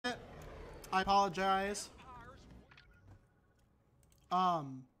I apologize.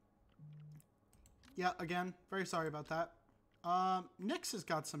 Yeah, again, very sorry about that. Nyx has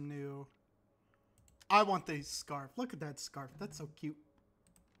got some new... I want the scarf. Look at that scarf. That's so cute.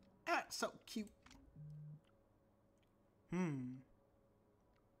 Ah, so cute. I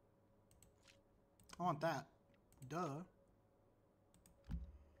want that. Duh.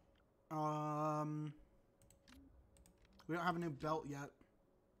 We don't have a new belt yet.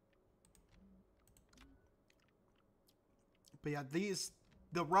 But yeah,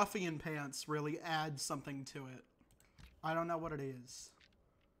 the ruffian pants really add something to it. I don't know what it is.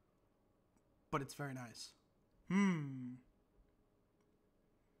 But it's very nice. I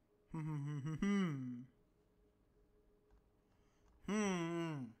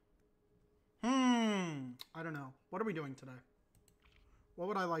don't know. What are we doing today? What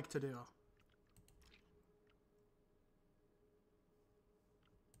would I like to do?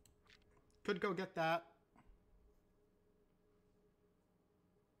 Could go get that.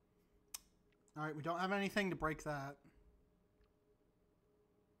 Alright, we don't have anything to break that.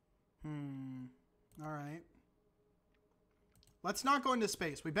 Alright. Let's not go into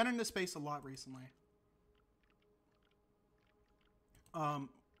space. We've been into space a lot recently. But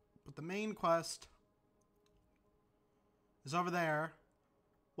the main quest is over there.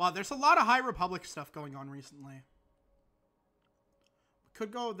 Wow, there's a lot of High Republic stuff going on recently. We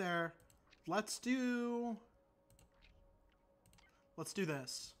could go there. Let's do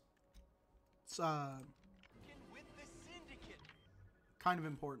this. It's kind of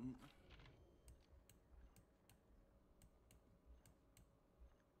important.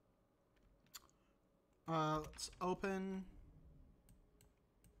 Let's open.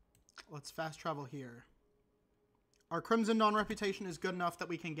 Let's fast travel here. Our Crimson Dawn reputation is good enough that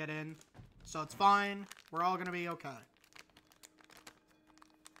we can get in. So it's fine. We're all gonna be okay.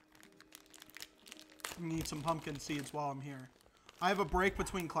 Need some pumpkin seeds while I'm here. I have a break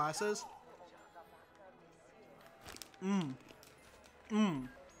between classes. God,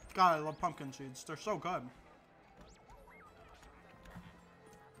 I love pumpkin seeds. They're so good.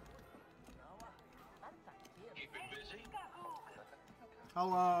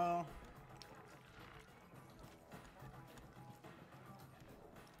 Hello.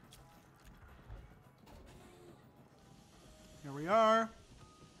 Here we are.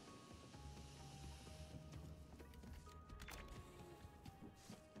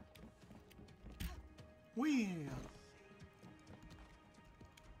 Whee.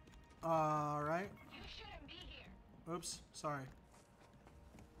 All right. You shouldn't be here. Oops, sorry.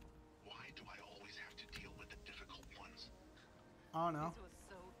 Why do I always have to deal with the difficult ones? Oh no. This was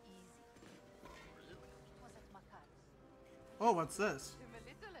so easy. It was at Makar's. Oh, what's this? Him a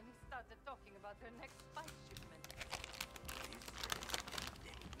little and he started talking about their next spice shipment.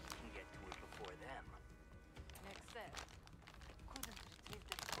 Then we can get to it before them. Next said, couldn't retrieve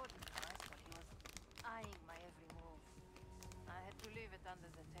the coding for us, but he was eyeing my every move. I had to leave it under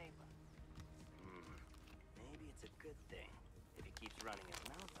the table. Maybe it's a good thing. If he keeps running his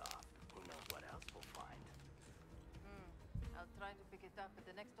mouth off, who knows what else we'll find. I'll try to pick it up at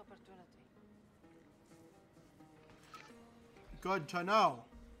the next opportunity. Good to know.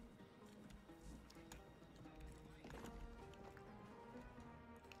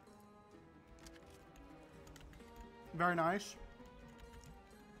 Very nice.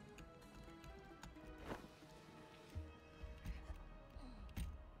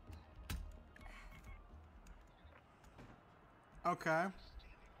 Okay.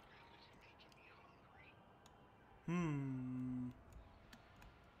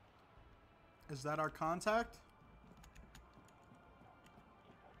 Is that our contact?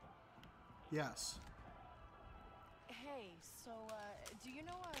 Yes. Hey, so, do you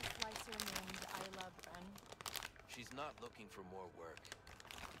know a SLICER named Isla Bren? She's not looking for more work.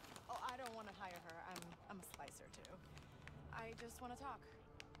 Oh, I don't want to hire her. I'm a SLICER too. I just want to talk.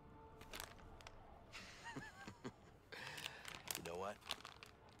 You know what?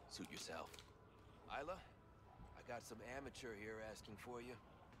 Suit yourself. Isla, I got some amateur here asking for you.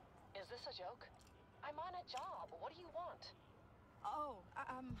 Is this a joke? I'm on a job. What do you want? Oh,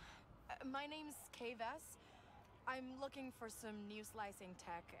 my name's K-Vess. I'm looking for some new slicing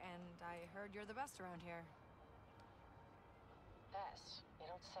tech, and I heard you're the best around here. Bess, you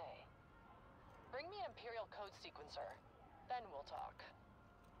don't say. Bring me an Imperial code sequencer. Then we'll talk.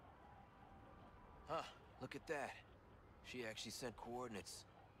 Huh, look at that. She actually sent coordinates.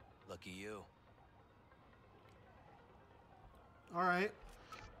 Lucky you. All right.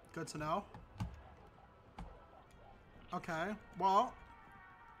 Good to know. Okay, well,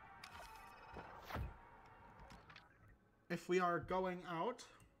 if we are going out,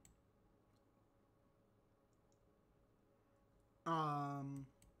 Then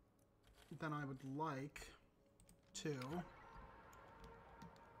I would like to...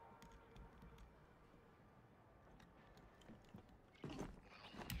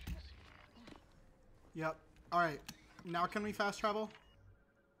 Yep. Alright. Now can we fast travel?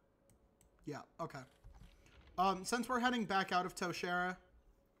 Yeah, okay. Since we're heading back out of Toshera,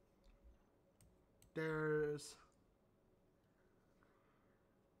 there's...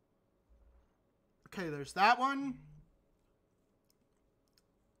 Okay, there's that one.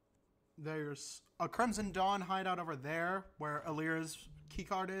 There's a Crimson Dawn hideout over there, where Alira's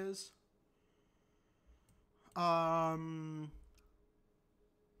keycard is. And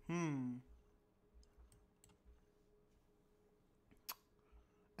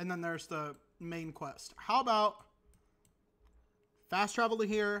then there's the main quest. How about fast travel to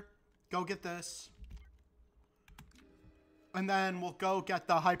here, go get this, and then we'll go get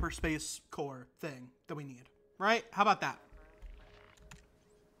the hyperspace core thing that we need. Right? How about that?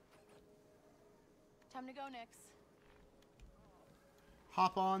 Time to go, Nix.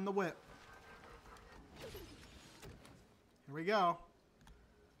 Hop on the whip. Here we go.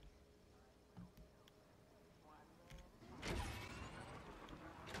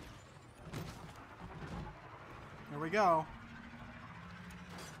 Here we go.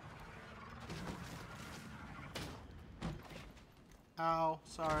 Ow,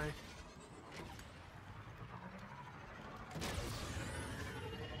 sorry.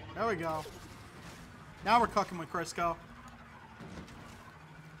 There we go. Now we're cooking with Crisco.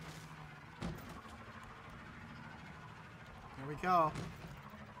 Here we go.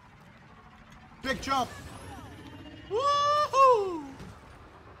 Big jump. Woohoo!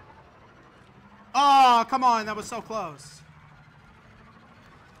 Oh, come on. That was so close.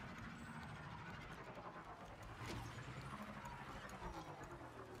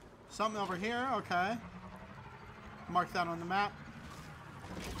 Something over here. Okay. Mark that on the map.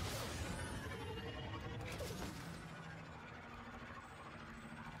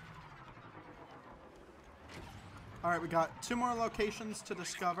 All right, we got 2 more locations to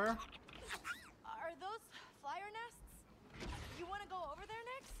discover. Are those flyer nests? You want to go over there,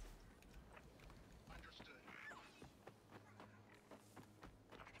 Nix? Understood.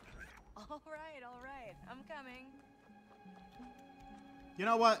 All right. I'm coming. You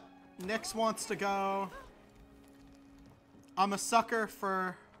know what? Nix wants to go. I'm a sucker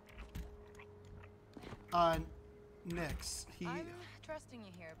for Nix. I'm trusting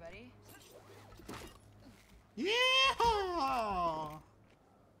you here, buddy. Yeah!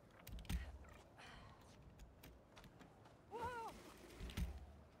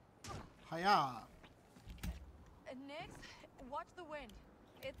 Hiya. Nix, watch the wind.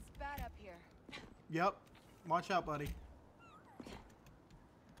 It's bad up here. Yep. Watch out, buddy.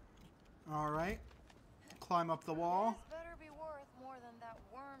 Alright. Climb up the wall. This better be worth more than that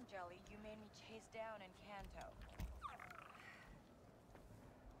worm jelly you made me chase down in Kanto.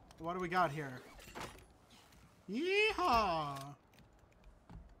 What do we got here? Yeehaw!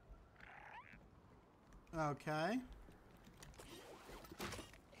 Okay.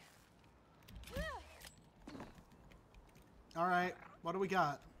 Alright, what do we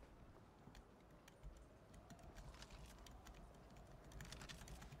got?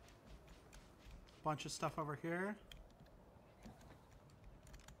 Bunch of stuff over here.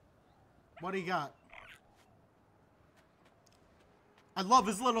 What do you got? I love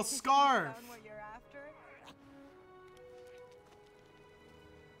his little scarf! Found what you're after?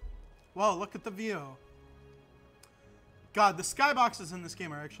 Whoa, look at the view. God, the skyboxes in this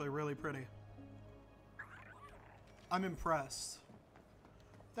game are actually really pretty. I'm impressed.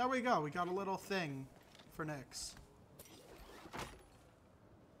 There we go. We got a little thing for Nix.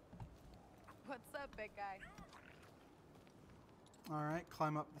 What's up, big guy? Alright,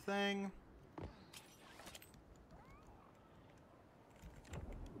 climb up the thing.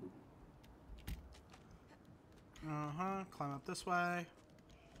 Climb up this way.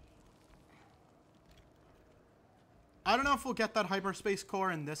 I don't know if we'll get that hyperspace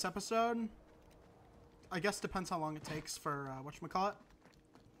core in this episode. I guess depends how long it takes for whatchamacallit.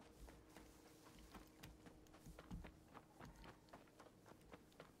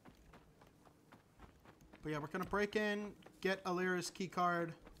 But yeah, we're gonna break in, get Alira's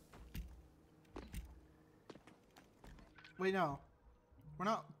keycard. Wait, no. We're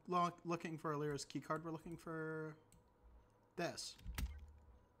not looking for Alira's keycard, we're looking for this.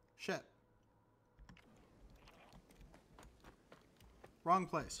 Shit. Wrong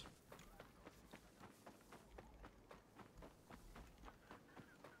place.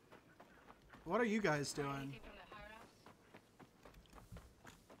 What are you guys doing?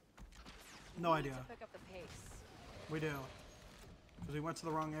 No idea. To pick up the pace. We do. Because we went to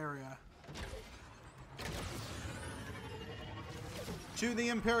the wrong area. To the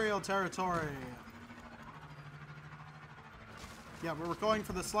Imperial territory. Yeah, we were going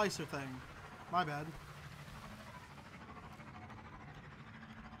for the SLICER thing. My bad.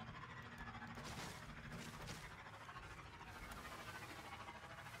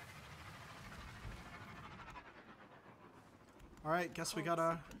 Alright, guess we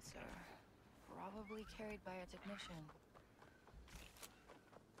gotta... Sequencer. Probably carried by a technician.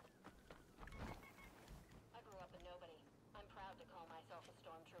 I grew up a nobody. I'm proud to call myself a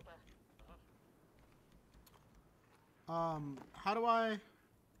stormtrooper. How do I... Do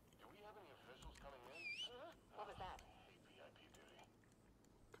we have any officials coming in? What was that? VIP duty.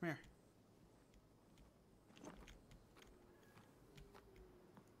 Come here.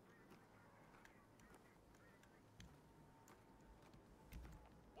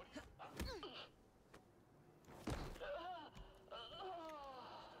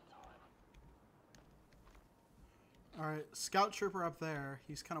 Alright, scout trooper up there.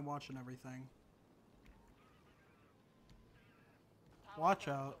 He's kind of watching everything. Watch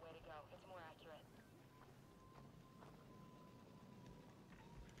out. Way to go. It's more accurate.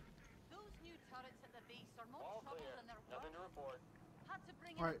 Those new turrets at the base are more trouble than they're worth. Nothing to report. Had to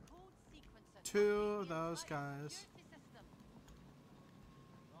bring Alright. in a code sequencer. Two of those guys. Security system.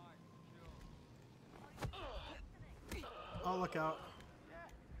 Oh, look out.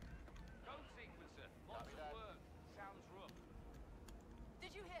 Code sequencer. Lots of work. Sounds rough.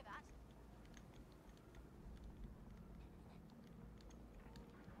 Did you hear that?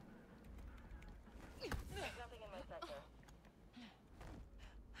 There's nothing in my sector.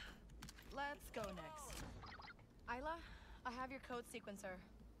 Let's go next. Isla, I have your code sequencer.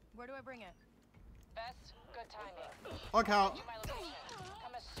 Where do I bring it? Best, good timing. Look out. My location.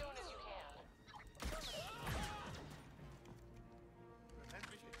 Come as soon as you can.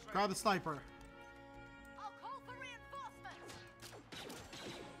 Grab the sniper. I'll call for reinforcements.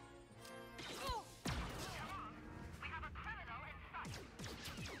 We have a criminal in sight.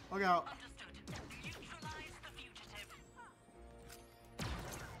 Look out. Understood. Neutralize the fugitive.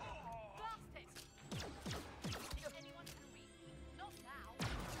 Blast it. If anyone can reach me, not now.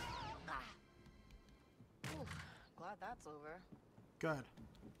 Oof, glad that's over. Good.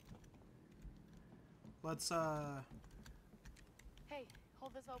 Let's, Hey,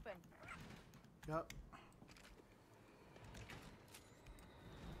 hold this open. Yep.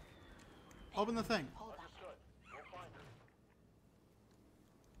 Open the thing. Hold that. Understood. We'll find her.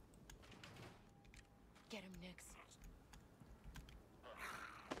 Get him, Nix.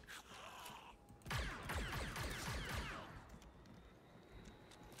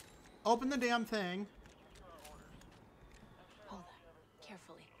 Open the damn thing Hold that.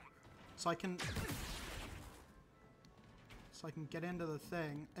 Carefully. so I can get into the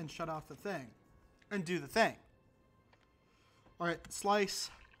thing and shut off the thing and do the thing. All right,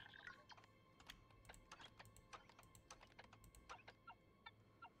 slice.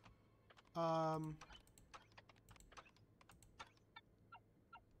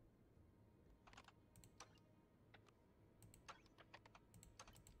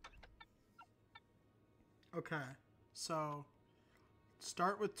 Okay, so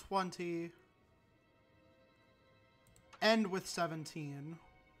start with 20, end with 17.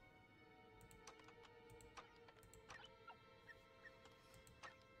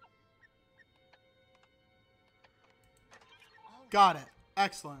 Got it.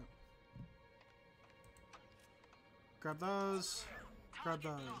 Excellent. Grab those. Grab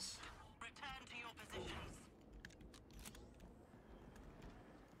those. Return to your positions.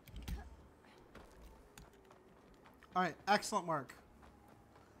 All right, excellent work.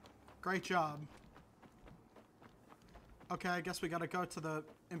 Great job. Okay, I guess we gotta go to the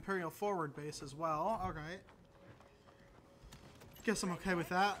Imperial forward base as well. All right. Guess I'm okay with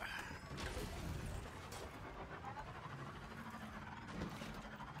that.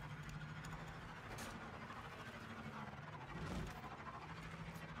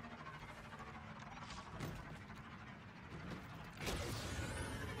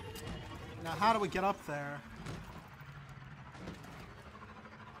 Now, how do we get up there?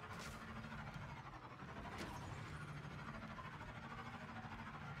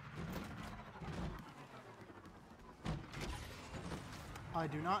 I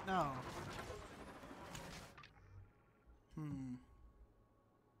do not know.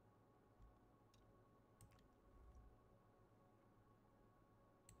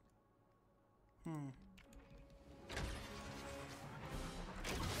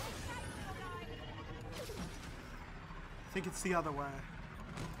 I think it's the other way.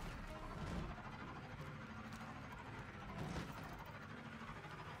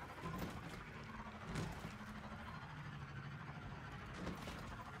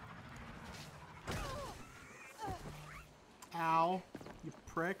 you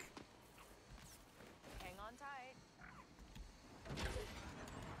prick. Hang on tight.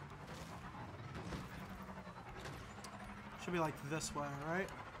 Should be like this way, right?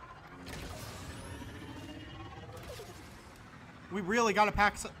 We really gotta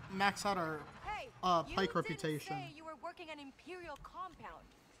max out our Hey, pike you reputation. didn't say you were working an Imperial compound.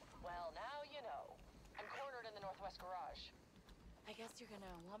 Well, now you know. I'm cornered in the northwest garage. I guess you're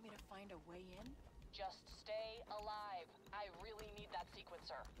gonna want me to find a way in? Just stay alive. I really need that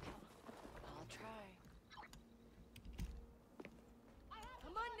sequencer. I'll try.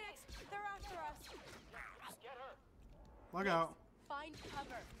 Come on, Nix! They're after us! Get her. Look out. Find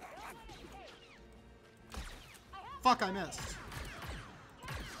cover. Fuck, I missed.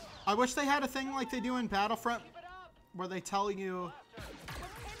 I wish they had a thing like they do in Battlefront where they tell you... We're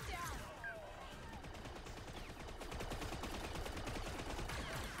pinned down!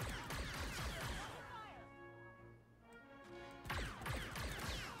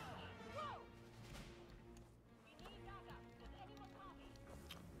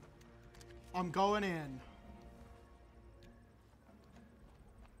 I'm going in.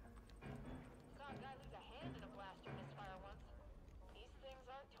 Saw a guy lose a hand in a blaster misfire once. These things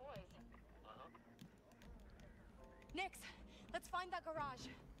aren't toys. Nix, let's find that garage.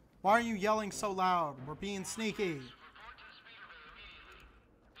 Why are you yelling so loud? We're being sneaky.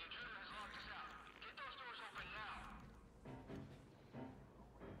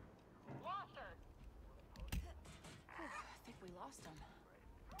 Lost her! I think we lost him.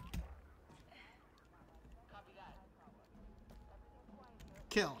 Copy that.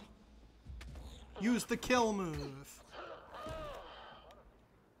 Kill. Use the kill move.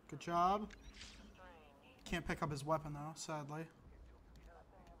 Good job. Can't pick up his weapon though, sadly.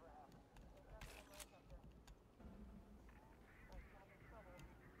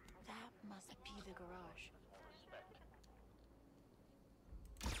 That must be the garage.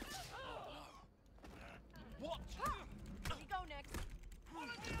 What? Here you go, Nix.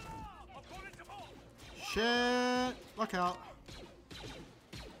 Shit! Look out.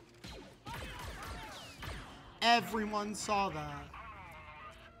 Everyone saw that.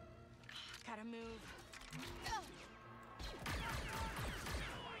 Gotta move.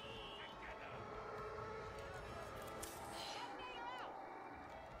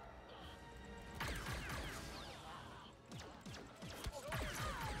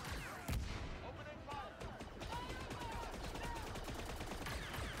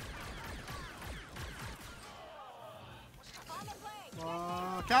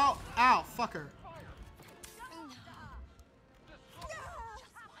 Look out! Ow, fucker.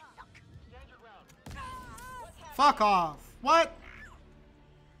 Fuck off. What?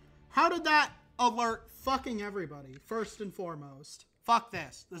 How did that alert fucking everybody, first and foremost? Fuck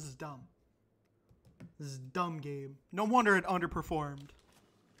this. This is dumb. This is a dumb game. No wonder it underperformed.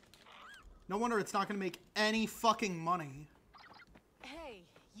 No wonder it's not going to make any fucking money. Hey,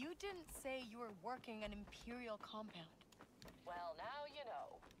 you didn't say you were working an Imperial compound. Well, now you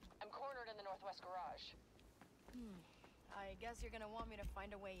know. I'm cornered in the northwest garage. I guess you're gonna want me to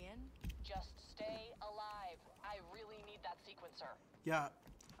find a way in? Just stay alive. I really need that sequencer. Yeah.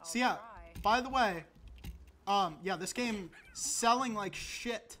 I'll So yeah, try. by the way, yeah, this game selling like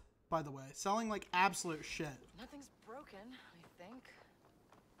shit, by the way. Selling like absolute shit. Nothing's broken, I think.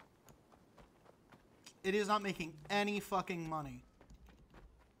 It is not making any fucking money.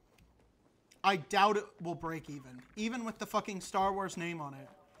 I doubt it will break even. Even with the fucking Star Wars name on it.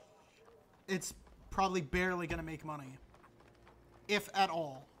 It's probably barely gonna make money. If at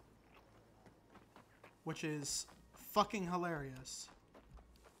all. Which is fucking hilarious.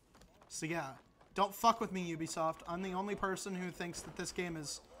 So yeah, don't fuck with me, Ubisoft. I'm the only person who thinks that this game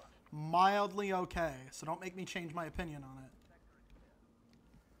is mildly okay. So don't make me change my opinion on it.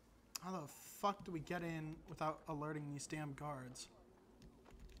 How the fuck do we get in without alerting these damn guards?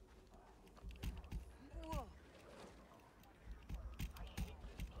 Whoa.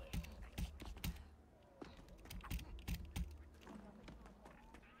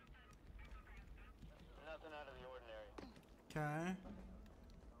 Nothing out of the ordinary. Okay.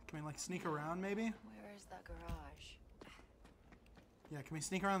 Can we like sneak around maybe? Where is that garage? Yeah, can we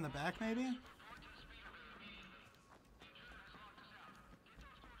sneak around the back maybe?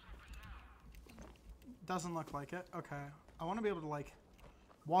 Doesn't look like it. Okay. I want to be able to like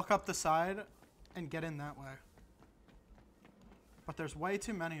walk up the side and get in that way. But there's way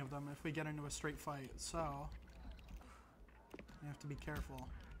too many of them if we get into a straight fight, so you have to be careful.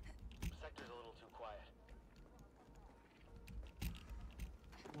 Sector's a little too quiet.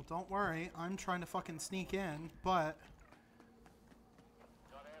 Well, don't worry. I'm trying to fucking sneak in, but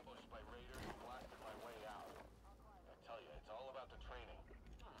Got ambushed by raiders and blasted my way out. I tell you, it's all about the training.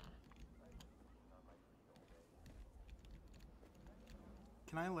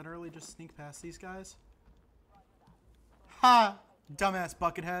 Can I literally just sneak past these guys? Ha! Dumbass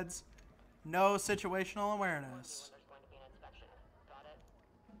bucketheads. No situational awareness. There's going to be an inspection. Got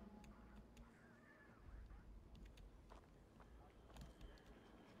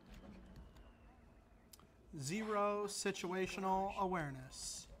it? Zero situational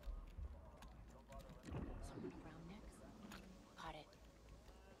awareness. Someone around next? Got it.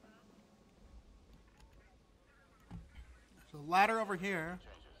 There's a ladder over here.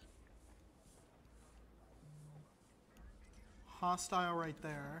 Hostile right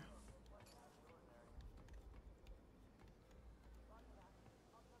there.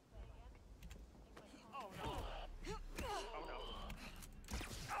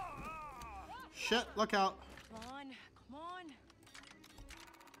 Shit, look out. Come on, come on.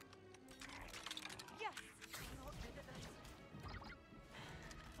 Yes.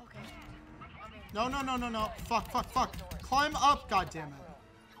 Okay. I'm in. No, no, no, no, no. Fuck, fuck, fuck. Climb up, goddammit.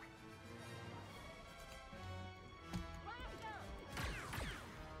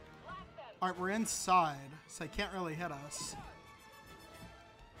 Alright, we're inside, so they can't really hit us.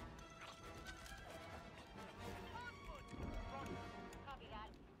 Copy that.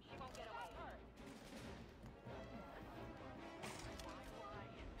 She won't get away.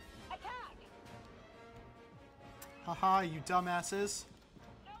 Attack! Haha, you dumbasses.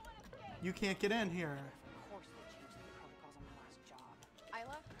 You can't get in here. Of course they changed the protocols on my last job.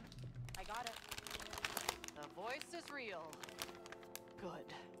 Isla, I got it. The voice is real.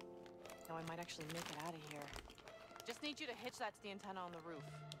 Good. Now I might actually make it out of here. Just need you to hitch that to the antenna on the roof.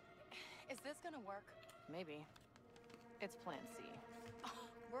 Is this gonna work? Maybe. It's Plan C.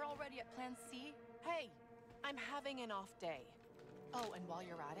 We're already at Plan C? Hey, I'm having an off day. Oh, and while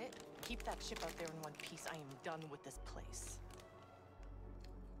you're at it, keep that ship out there in one piece. I am done with this place.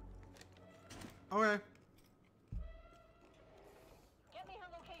 Okay. Get me her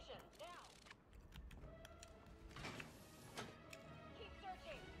location, now! Keep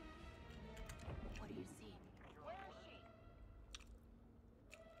searching! What do you see? Where is she?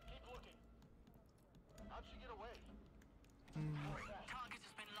 Keep looking. How'd she get away? Target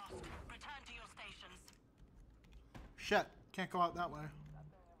has been lost. Return to your stations. Shit, can't go out that way.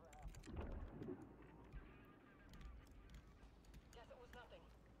 Guess it was nothing.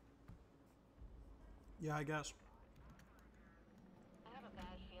 Yeah, I guess. I have a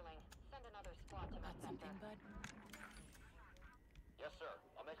bad feeling. Send another squad to my Got something, bud? Yes, sir.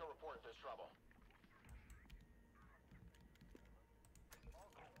 I'll make a report if there's trouble.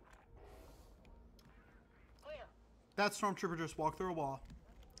 Clear. That stormtrooper just walked through a wall.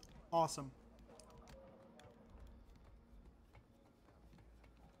 Awesome.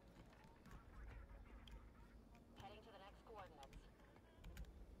 Heading to the next coordinates.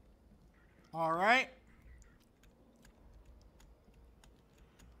 Alright.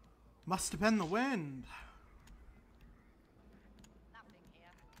 Must have been the wind. Nothing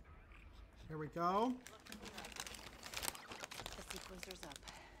here. Here we go. The sequencer's up.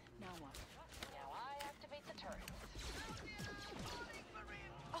 Now what? Now I activate the turrets.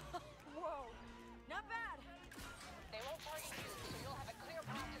 Whoa, not bad. They won't target you, so you'll have a clear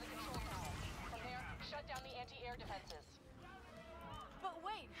path to the control tower. From there, shut down the anti-air defenses. But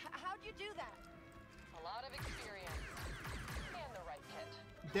wait, how'd you do that? A lot of experience. And the right kit.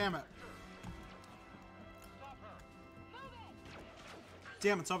 Damn it.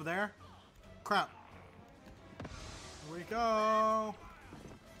 Damn, it's over there. Crap. Here we go.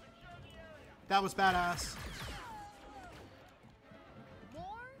 That was badass.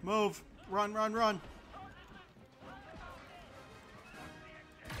 More? Move. Run, run, run.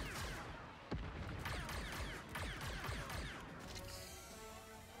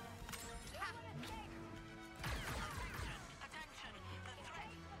 Attention. The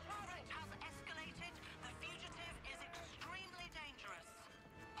threat has escalated. The fugitive is extremely dangerous.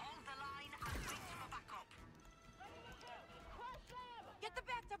 Hold the line and wait for backup. Get the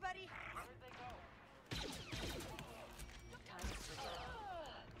Bacta, buddy.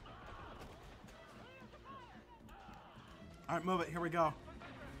 Alright, move it. Here we go.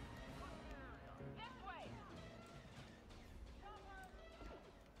 This way!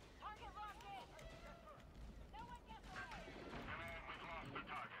 Target locked in! No one gets away! We've lost the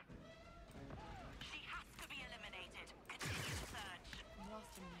target. She has to be eliminated. Continue the search. We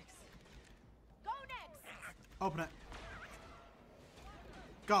lost him, Nix. Go next! Open it.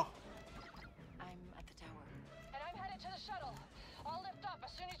 Go. I'm at the tower. And I'm headed to the shuttle. I'll lift up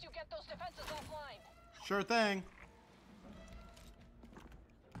as soon as you get those defenses offline. Sure thing.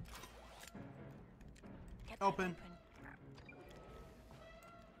 Get that Open.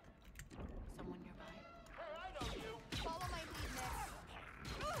 Someone nearby? Hey, I know you. Follow my lead, Nix.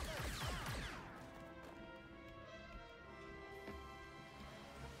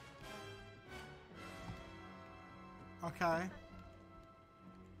 Okay.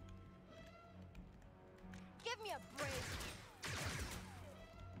 Give me a break.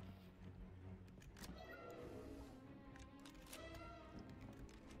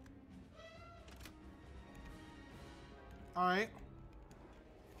 All right.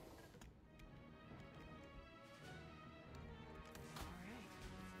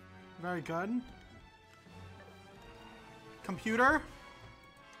 Very good. Computer.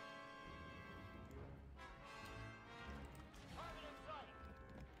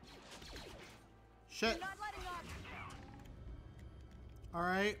 Shit. Not letting up. All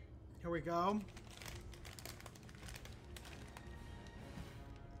right. Here we go.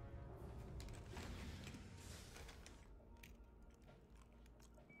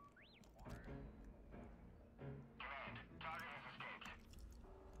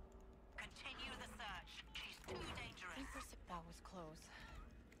 Continue the search. She's too dangerous. That was close.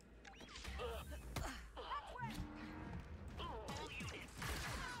 All units.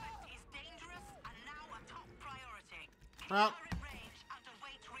 Suspect is dangerous and now a top priority. Keep Well. her in range and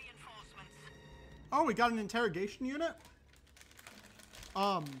await reinforcements. Oh, we got an interrogation unit.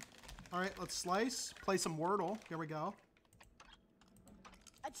 All right, let's slice. Play some Wordle. Here we go.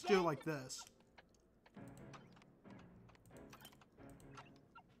 Let's do it like this.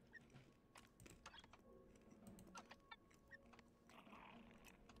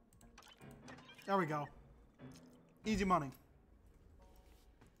 There we go. Easy money.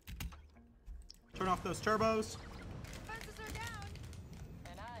 Turn off those turbos. Fences are down.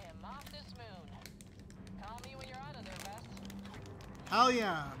 And I am off this moon. Call me when you're out of there, Vess. Hell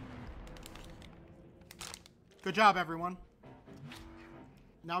yeah. Good job, everyone.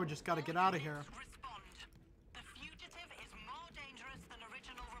 Now we just gotta get out of here. Respond. The fugitive is more dangerous than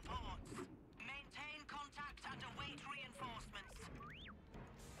original reports. Maintain contact and await reinforcements.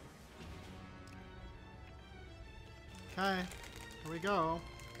 Okay, here we go.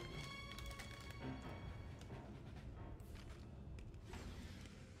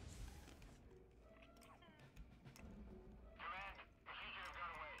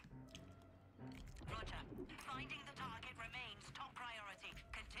 Roger. Finding the target remains top priority.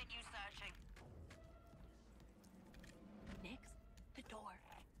 Continue searching. Next, the door.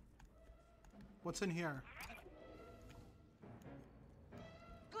 What's in here?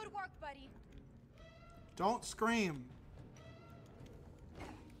 Good work, buddy. Don't scream.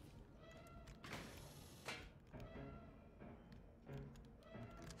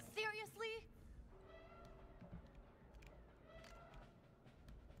 Seriously?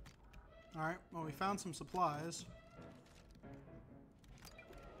 All right, well, we found some supplies.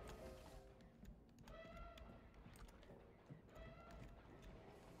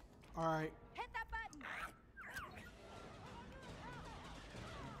 All right. Hit that button.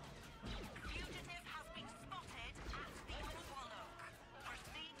 Fugitive has been spotted at the Overlook.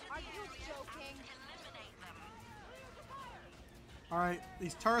 Proceed to Are the you area joking? and eliminate them. All right,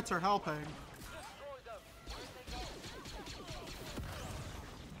 these turrets are helping.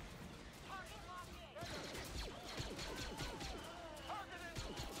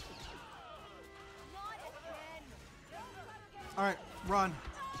 Not again. All right, run.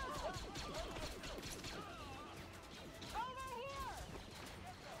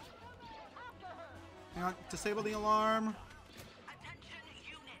 Hang on, disable the alarm. Attention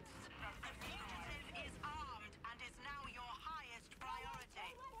units. The fugitive is armed and is now your highest priority.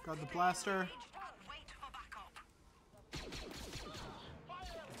 Got the blaster. And wait for backup.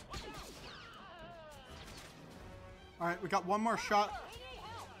 All right, we got one more shot.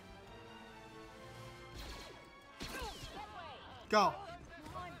 Go.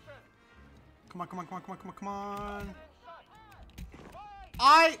 Come on, come on, come on, come on, come on, come on.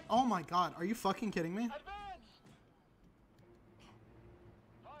 Oh my god, are you fucking kidding me?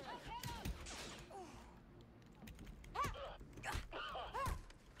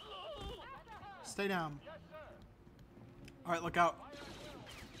 Stay down. All right, look out.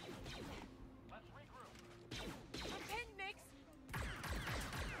 I'm in, Nix.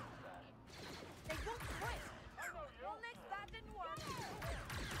 They won't quit. Well, Nix, that didn't work.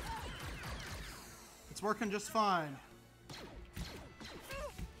 It's working just fine.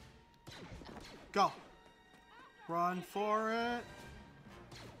 Go. Run for it.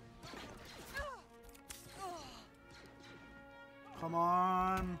 Come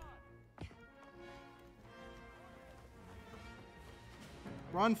on.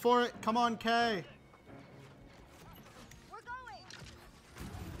 Run for it. Come on, Kay. We're going.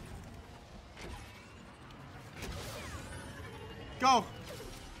 Go.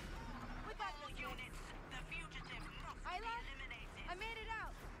 We got All this. units. The fugitive must be Isla, eliminated. I made it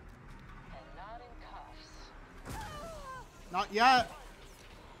out. And not in cuffs. Not yet.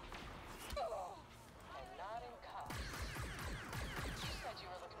 And not in cuffs. You said you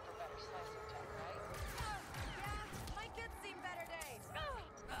were looking for better slicing tech, right? Yeah, my kids seen better days.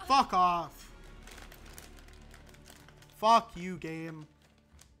 Fuck off. Fuck you, game.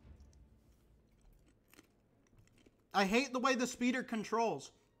 I hate the way the speeder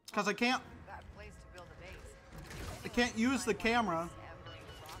controls. Because I can't That place to build a base. I can't use the camera. Hammering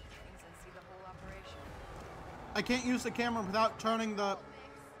rock things and see the whole operation. I can't use the camera without turning the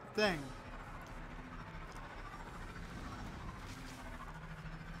thing.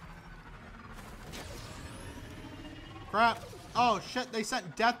 Crap. Oh shit, they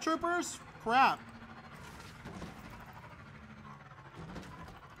sent death troopers? Crap.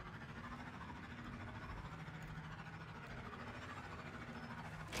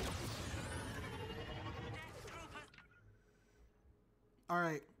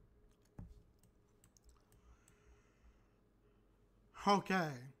 Alright. Okay.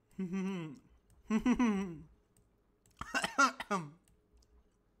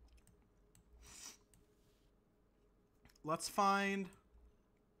 Let's find...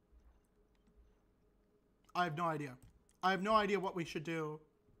 I have no idea. I have no idea what we should do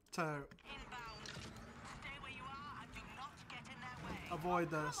to Inbound. Stay where you are and do not get in their way. avoid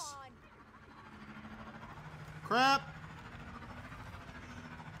this. Come on. Crap!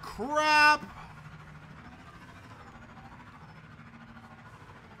 Crap!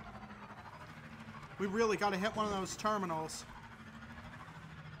 We really gotta hit one of those terminals.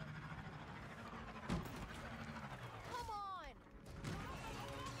 Come on.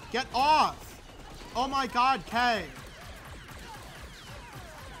 Get off! Oh my god, Kay!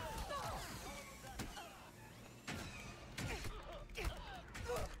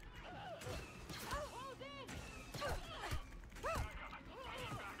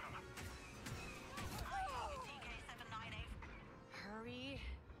 Hurry.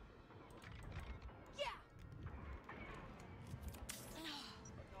 Yeah.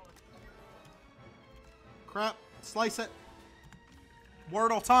 Crap. Slice it.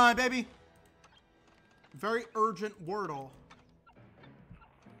 Wordle time, baby! Very urgent Wordle.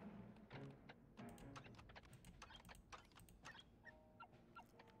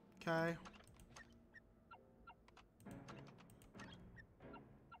 Okay.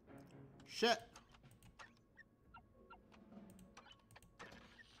 Shit.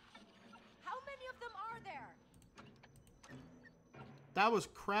 How many of them are there? That was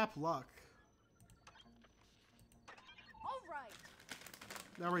crap luck. All right.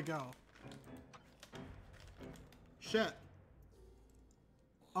 There we go. Shit.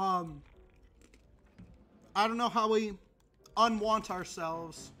 I don't know how we unwant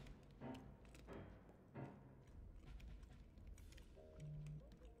ourselves.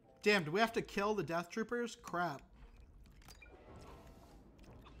 Damn, do we have to kill the death troopers? Crap.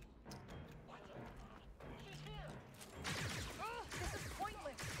 This is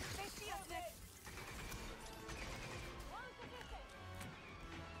pointless. They see us, Nick.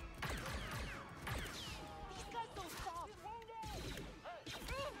 These guys don't stop.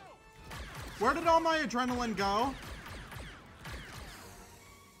 Where did all my adrenaline go?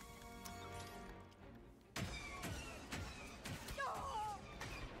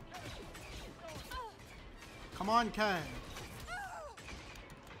 Come on, Kay.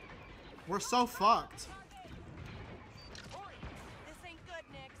 We're so fucked. This ain't good,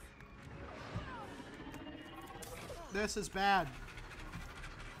 Nix. This is bad.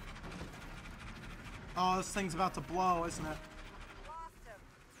 Oh, this thing's about to blow, isn't it? Lost him.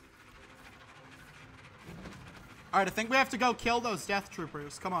 Alright, I think we have to go kill those death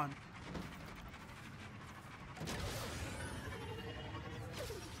troopers. Come on.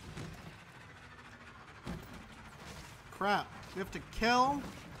 Crap. We have to kill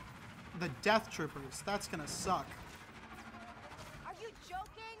the death troopers. That's gonna suck. Are you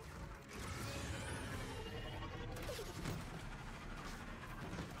joking?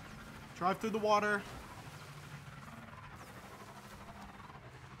 Drive through the water.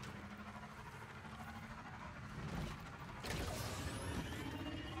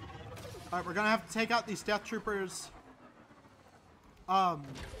 Alright, we're gonna have to take out these death troopers.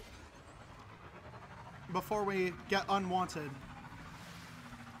 Before we get unwanted.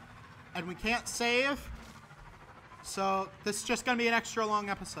 And we can't save. So this is just gonna be an extra long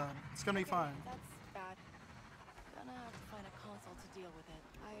episode. It's gonna be fine. That's bad. Gonna have to find a console to deal with it.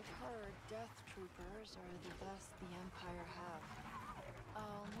 I've heard death troopers are the best the Empire have.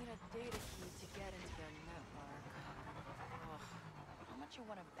 I'll need a data key to get into their network. Ugh. How much you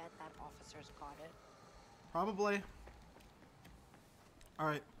want to bet that officer's got it? Probably.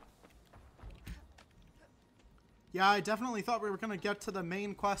 Alright. Yeah, I definitely thought we were gonna get to the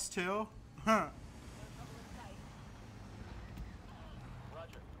main quest too. Huh.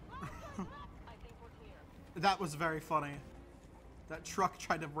 That was very funny. That truck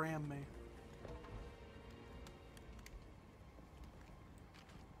tried to ram me.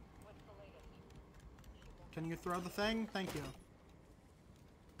 Can you throw the thing? Thank you.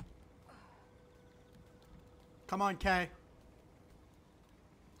 Come on, Kay.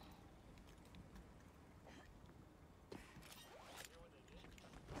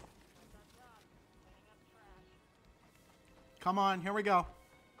 Come on, here we go.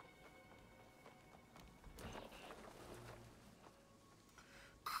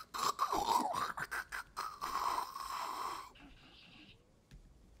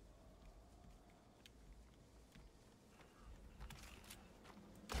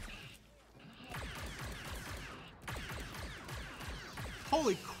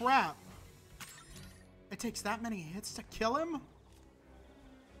 Holy crap. It takes that many hits to kill him?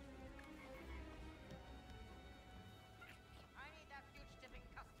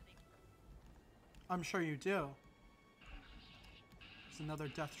 I'm sure you do. There's another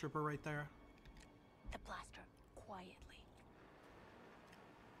death trooper right there. The blaster, quietly.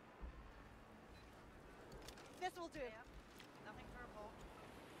 This will do. Nothing purple.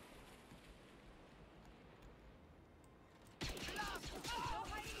 No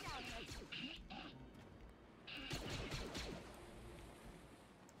hiding down,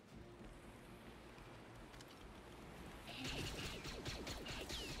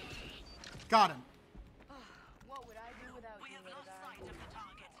 Got him. What would I do without We you, have little lost guy? sight of the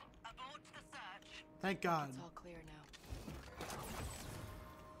target. Abort the search. Thank God. It's all clear now.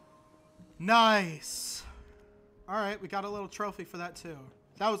 Nice. Alright, we got a little trophy for that too.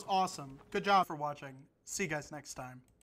 That was awesome. Good job for watching. See you guys next time.